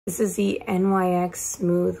This is the NYX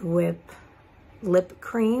Smooth Whip lip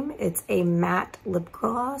cream. It's a matte lip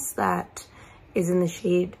gloss that is in the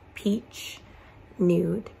shade Peach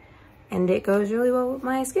Nude. And it goes really well with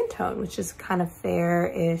my skin tone, which is kind of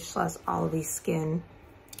fair-ish / olive skin.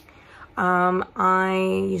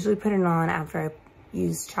 I usually put it on after I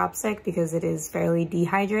use chapstick because it is fairly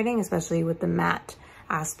dehydrating, especially with the matte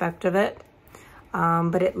aspect of it.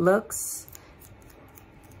 But it looks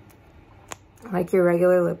like your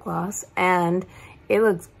regular lip gloss, and it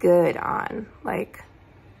looks good on. Like,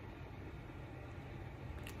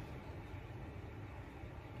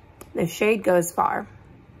 the shade goes far.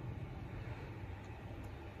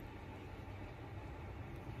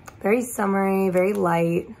 Very summery, very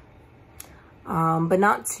light, but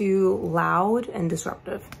not too loud and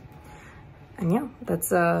disruptive. And yeah,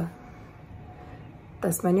 that's my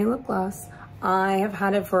new lip gloss. I have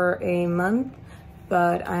had it for a month,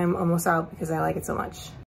 but I'm almost out because I like it so much.